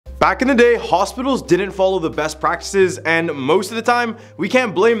Back in the day, hospitals didn't follow the best practices, and most of the time, we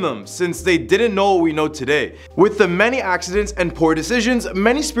can't blame them since they didn't know what we know today. With the many accidents and poor decisions,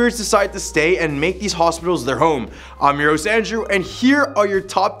 many spirits decide to stay and make these hospitals their home. I'm your host Andrew, and here are your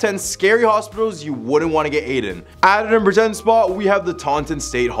top 10 scary hospitals you wouldn't want to get ate in. At number 10 spot, we have the Taunton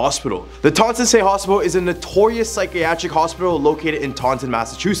State Hospital. The Taunton State Hospital is a notorious psychiatric hospital located in Taunton,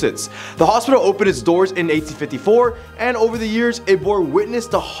 Massachusetts. The hospital opened its doors in 1854, and over the years, it bore witness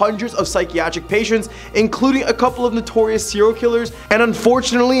to hundreds of psychiatric patients, including a couple of notorious serial killers, and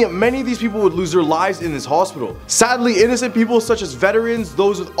unfortunately, many of these people would lose their lives in this hospital. Sadly, innocent people such as veterans,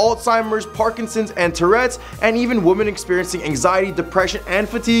 those with Alzheimer's, Parkinson's, and Tourette's, and even women experiencing anxiety, depression, and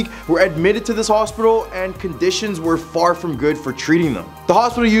fatigue were admitted to this hospital, and conditions were far from good for treating them. The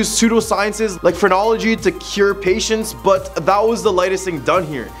hospital used pseudosciences like phrenology to cure patients, but that was the lightest thing done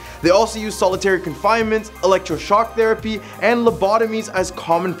here. They also use solitary confinement, electroshock therapy, and lobotomies as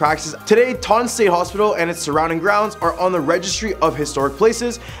common practices. Today, Taunton State Hospital and its surrounding grounds are on the Registry of Historic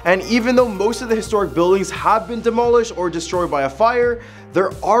Places, and even though most of the historic buildings have been demolished or destroyed by a fire,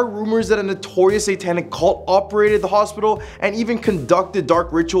 there are rumors that a notorious satanic cult operated the hospital and even conducted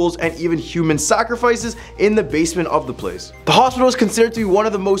dark rituals and even human sacrifices in the basement of the place. The hospital is considered to be one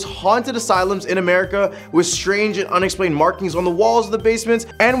of the most haunted asylums in America, with strange and unexplained markings on the walls of the basements,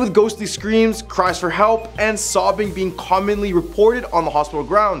 and with ghostly screams, cries for help, and sobbing being commonly reported on the hospital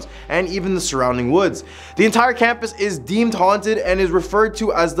grounds and even the surrounding woods. The entire campus is deemed haunted and is referred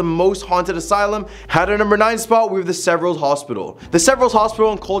to as the most haunted asylum. At our number 9 spot, we have the Severals Hospital. The Severals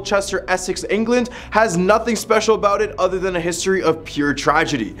Hospital in Colchester, Essex, England has nothing special about it other than a history of pure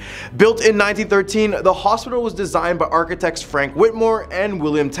tragedy. Built in 1913, the hospital was designed by architects Frank Whitmore and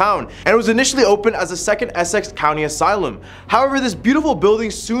William Town, and was initially opened as a second Essex County asylum. However, this beautiful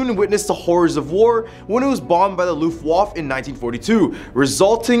building soon witnessed the horrors of war when it was bombed by the Luftwaffe in 1942,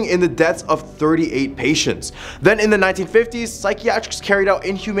 resulting in the deaths of 38 patients. Then in the 1950s, psychiatrics carried out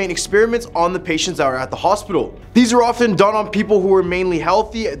inhumane experiments on the patients that were at the hospital. These were often done on people who were mainly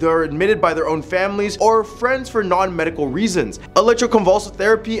healthy, they were admitted by their own families or friends for non-medical reasons. Electroconvulsive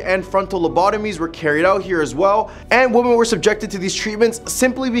therapy and frontal lobotomies were carried out here as well, and women were subjected to these treatments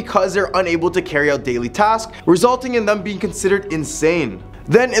simply because they're unable to carry out daily tasks, resulting in them being considered insane.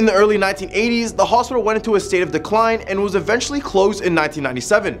 Then in the early 1980s, the hospital went into a state of decline and was eventually closed in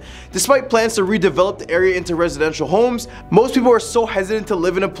 1997. Despite plans to redevelop the area into residential homes, most people are so hesitant to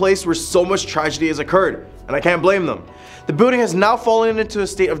live in a place where so much tragedy has occurred, and I can't blame them. The building has now fallen into a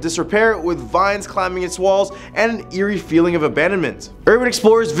state of disrepair, with vines climbing its walls and an eerie feeling of abandonment. Urban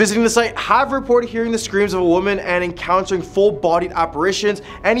explorers visiting the site have reported hearing the screams of a woman and encountering full-bodied apparitions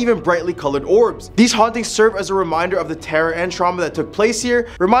and even brightly colored orbs. These hauntings serve as a reminder of the terror and trauma that took place here,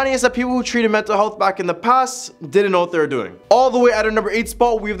 reminding us that people who treated mental health back in the past didn't know what they were doing. All the way at our number 8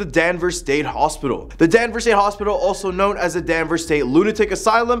 spot, we have the Danvers State Hospital. The Danvers State Hospital, also known as the Danvers State Lunatic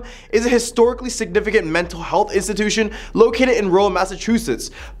Asylum, is a historically significant mental health institution located in rural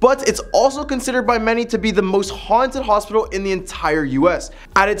Massachusetts, but it's also considered by many to be the most haunted hospital in the entire US.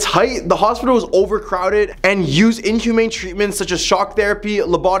 At its height, the hospital was overcrowded and used inhumane treatments such as shock therapy,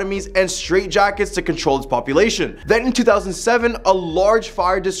 lobotomies, and straitjackets to control its population. Then in 2007, a large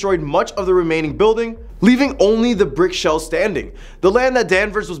fire destroyed much of the remaining building, leaving only the brick shell standing. The land that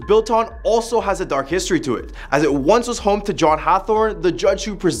Danvers was built on also has a dark history to it, as it once was home to John Hathorne, the judge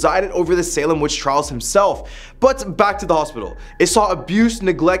who presided over the Salem witch trials himself. But back to the hospital. It saw abuse,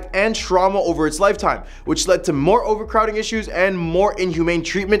 neglect, and trauma over its lifetime, which led to more overcrowding issues and more inhumane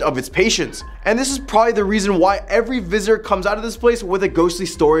treatment of its patients. And this is probably the reason why every visitor comes out of this place with a ghostly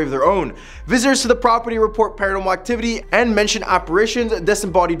story of their own. Visitors to the property report paranormal activity and mention apparitions,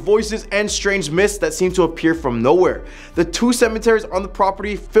 disembodied voices, and strange mists that seem to appear from nowhere. The 2 cemeteries on the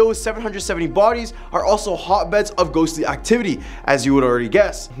property, filled with 770 bodies, are also hotbeds of ghostly activity, as you would already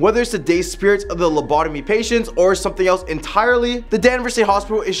guess. Whether it's the day spirits of the lobotomy patients or something else entirely, the Danvers State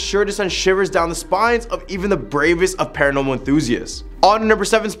Hospital is sure to send shivers down the spines of even the bravest of paranormal enthusiasts. On number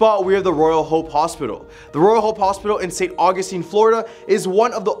 7 spot, we have the Royal Hope Hospital. The Royal Hope Hospital in St. Augustine, Florida is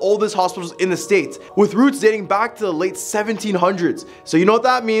one of the oldest hospitals in the state, with roots dating back to the late 1700s. So you know what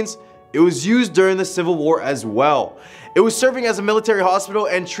that means? It was used during the Civil War as well. It was serving as a military hospital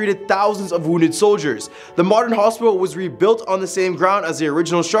and treated thousands of wounded soldiers. The modern hospital was rebuilt on the same ground as the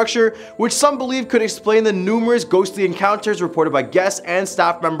original structure, which some believe could explain the numerous ghostly encounters reported by guests and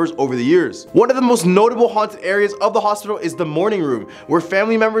staff members over the years. One of the most notable haunted areas of the hospital is the mourning room, where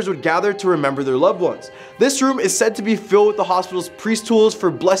family members would gather to remember their loved ones. This room is said to be filled with the hospital's priest tools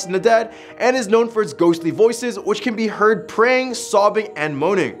for blessing the dead, and is known for its ghostly voices, which can be heard praying, sobbing, and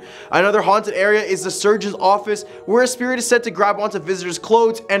moaning. Another haunted area is the surgeon's office, where a spirit is said to grab onto visitors'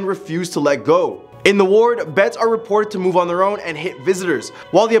 clothes and refuse to let go. In the ward, beds are reported to move on their own and hit visitors,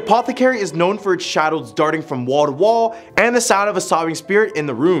 while the apothecary is known for its shadows darting from wall to wall and the sound of a sobbing spirit in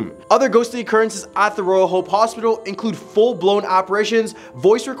the room. Other ghostly occurrences at the Royal Hope Hospital include full-blown apparitions,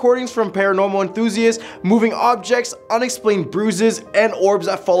 voice recordings from paranormal enthusiasts, moving objects, unexplained bruises, and orbs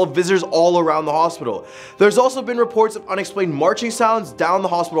that follow visitors all around the hospital. There's also been reports of unexplained marching sounds down the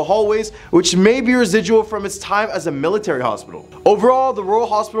hospital hallways, which may be residual from its time as a military hospital. Overall, the Royal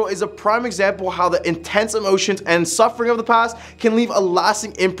Hospital is a prime example of how the intense emotions and suffering of the past can leave a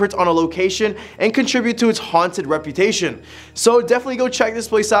lasting imprint on a location and contribute to its haunted reputation. So definitely go check this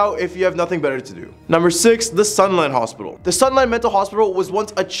place out if you have nothing better to do. Number 6, the Sunland Hospital. The Sunland Mental Hospital was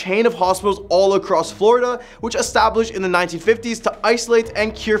once a chain of hospitals all across Florida, which established in the 1950s to isolate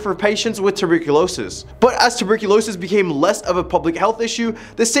and cure for patients with tuberculosis. But as tuberculosis became less of a public health issue,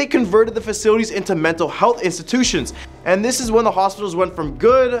 the state converted the facilities into mental health institutions, and this is when the hospitals went from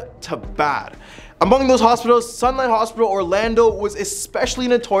good to bad. Among those hospitals, Sunland Hospital Orlando was especially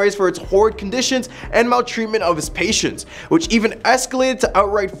notorious for its horrid conditions and maltreatment of its patients, which even escalated to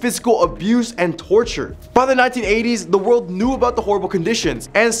outright physical abuse and torture. By the 1980s, the world knew about the horrible conditions,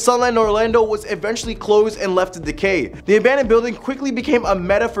 and Sunland Orlando was eventually closed and left to decay. The abandoned building quickly became a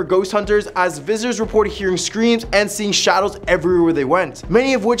meta for ghost hunters as visitors reported hearing screams and seeing shadows everywhere they went,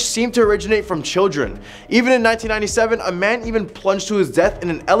 many of which seemed to originate from children. Even in 1997, a man even plunged to his death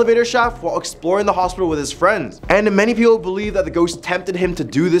in an elevator shaft while exploring the hospital with his friends, and many people believe that the ghost tempted him to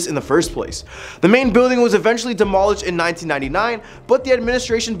do this in the first place. The main building was eventually demolished in 1999, but the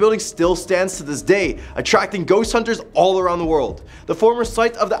administration building still stands to this day, attracting ghost hunters all around the world. The former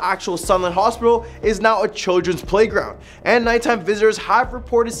site of the actual Sunland Hospital is now a children's playground, and nighttime visitors have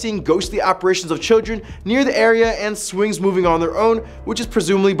reported seeing ghostly apparitions of children near the area and swings moving on their own, which is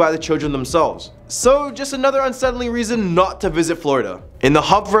presumably by the children themselves. So just another unsettling reason not to visit Florida. In the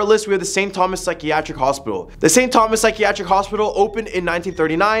hub of our list, we have the St. Thomas Psychiatric Hospital. The St. Thomas Psychiatric Hospital opened in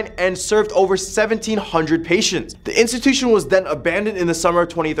 1939 and served over 1,700 patients. The institution was then abandoned in the summer of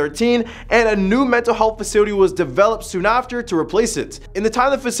 2013, and a new mental health facility was developed soon after to replace it. In the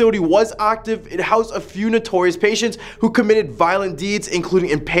time the facility was active, it housed a few notorious patients who committed violent deeds,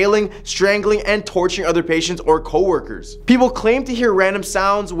 including impaling, strangling, and torturing other patients or co-workers. People claim to hear random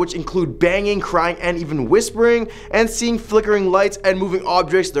sounds, which include banging, crying, and even whispering, and seeing flickering lights and moving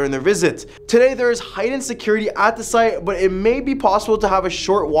objects during their visit. Today there is heightened security at the site, but it may be possible to have a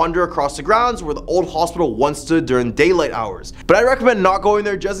short wander across the grounds where the old hospital once stood during daylight hours. But I recommend not going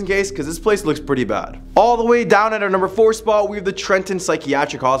there just in case, because this place looks pretty bad. All the way down at our number 4 spot, we have the Trenton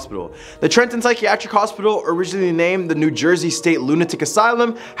Psychiatric Hospital. The Trenton Psychiatric Hospital, originally named the New Jersey State Lunatic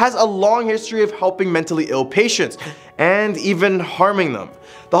Asylum, has a long history of helping mentally ill patients, and even harming them.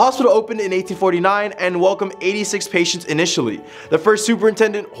 The hospital opened in 1849 and welcomed 86 patients initially. The first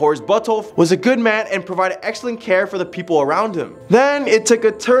superintendent, Horace Butolph, was a good man and provided excellent care for the people around him. Then it took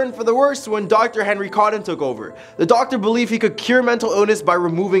a turn for the worse when Dr. Henry Cotton took over. The doctor believed he could cure mental illness by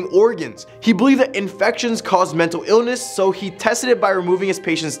removing organs. He believed that infections caused mental illness, so he tested it by removing his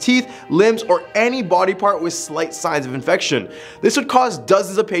patient's teeth, limbs, or any body part with slight signs of infection. This would cause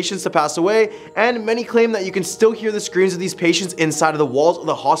dozens of patients to pass away, and many claim that you can still hear the screams of these patients inside of the walls of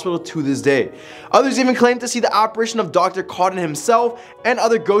the hospital to this day. Others even claim to see the apparition of Dr. Cotton himself and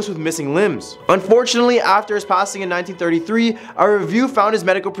other ghosts with missing limbs. Unfortunately, after his passing in 1933, a review found his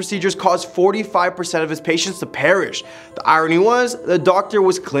medical procedures caused 45% of his patients to perish. The irony was, the doctor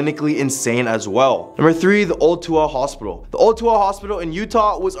was clinically insane as well. Number 3, the Old Tooele Hospital. The Old Tooele Hospital in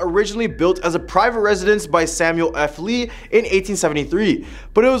Utah was originally built as a private residence by Samuel F. Lee in 1873,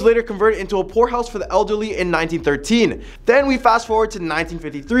 but it was later converted into a poorhouse for the elderly in 1913. Then we fast forward to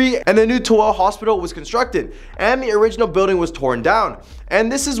 1953, and the new Tooele Hospital was constructed, and the original building was torn down. And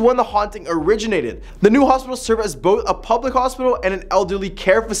this is when the haunting originated. The new hospital served as both a public hospital and an elderly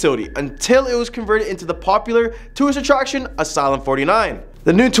care facility until it was converted into the popular tourist attraction Asylum 49.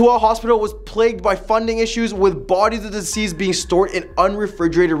 The new Tooele Hospital was plagued by funding issues, with bodies of the deceased being stored in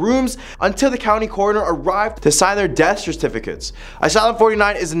unrefrigerated rooms until the county coroner arrived to sign their death certificates. Asylum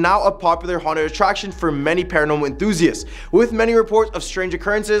 49 is now a popular haunted attraction for many paranormal enthusiasts, with many reports of strange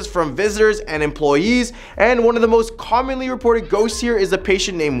occurrences from visitors and employees, and one of the most commonly reported ghosts here is a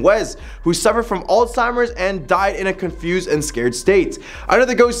patient named Wes, who suffered from Alzheimer's and died in a confused and scared state.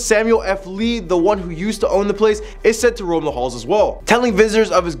 Another ghost, Samuel F. Lee, the one who used to own the place, is said to roam the halls as well, telling visitors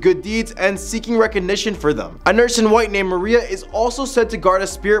of his good deeds and seeking recognition for them. A nurse in white named Maria is also said to guard a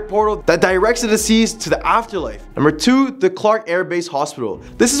spirit portal that directs the deceased to the afterlife. Number 2, the Clark Airbase Hospital.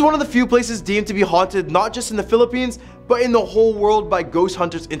 This is one of the few places deemed to be haunted not just in the Philippines, but in the whole world by Ghost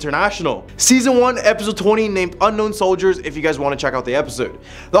Hunters International. Season 1, episode 20, named Unknown Soldiers, if you guys want to check out the episode.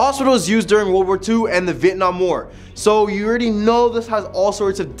 The hospital was used during World War II and the Vietnam War, so you already know this has all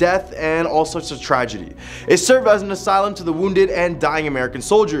sorts of death and all sorts of tragedy. It served as an asylum to the wounded and dying American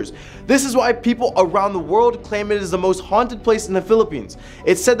soldiers. This is why people around the world claim it is the most haunted place in the Philippines.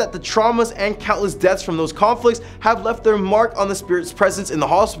 It's said that the traumas and countless deaths from those conflicts have left their mark on the spirit's presence in the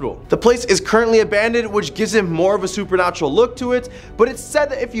hospital. The place is currently abandoned, which gives it more of a supernatural look to it, but it's said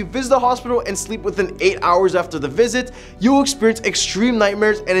that if you visit the hospital and sleep within 8 hours after the visit, you will experience extreme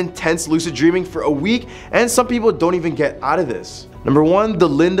nightmares and intense lucid dreaming for a week, and some people don't even get out of this. Number 1, the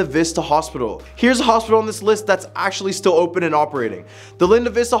Linda Vista Hospital. Here's a hospital on this list that's actually still open and operating. The Linda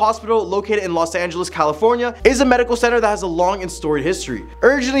Vista Hospital, located in Los Angeles, California, is a medical center that has a long and storied history.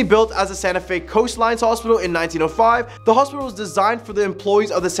 Originally built as a Santa Fe Coast Lines Hospital in 1905, the hospital was designed for the employees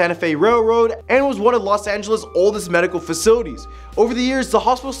of the Santa Fe Railroad and was one of Los Angeles' oldest medical facilities. Over the years, the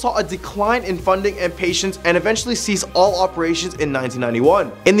hospital saw a decline in funding and patients and eventually ceased all operations in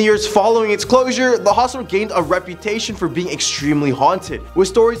 1991. In the years following its closure, the hospital gained a reputation for being extremely haunted. With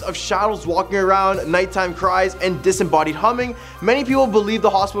stories of shadows walking around, nighttime cries, and disembodied humming, many people believe the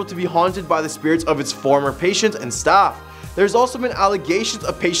hospital to be haunted by the spirits of its former patients and staff. There's also been allegations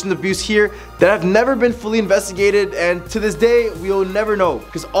of patient abuse here that have never been fully investigated, and to this day, we'll never know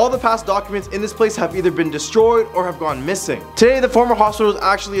because all the past documents in this place have either been destroyed or have gone missing. Today, the former hospital is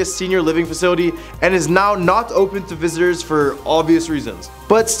actually a senior living facility and is now not open to visitors for obvious reasons.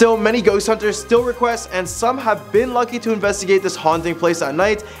 But still, many ghost hunters still request, and some have been lucky to investigate this haunting place at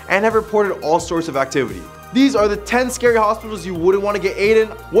night and have reported all sorts of activity. These are the 10 scary hospitals you wouldn't want to get ate in.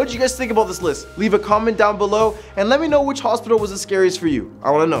 What did you guys think about this list? Leave a comment down below and let me know which hospital was the scariest for you.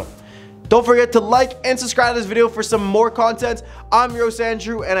 I want to know. Don't forget to like and subscribe to this video for some more content. I'm your host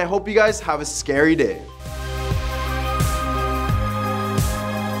Andrew, and I hope you guys have a scary day.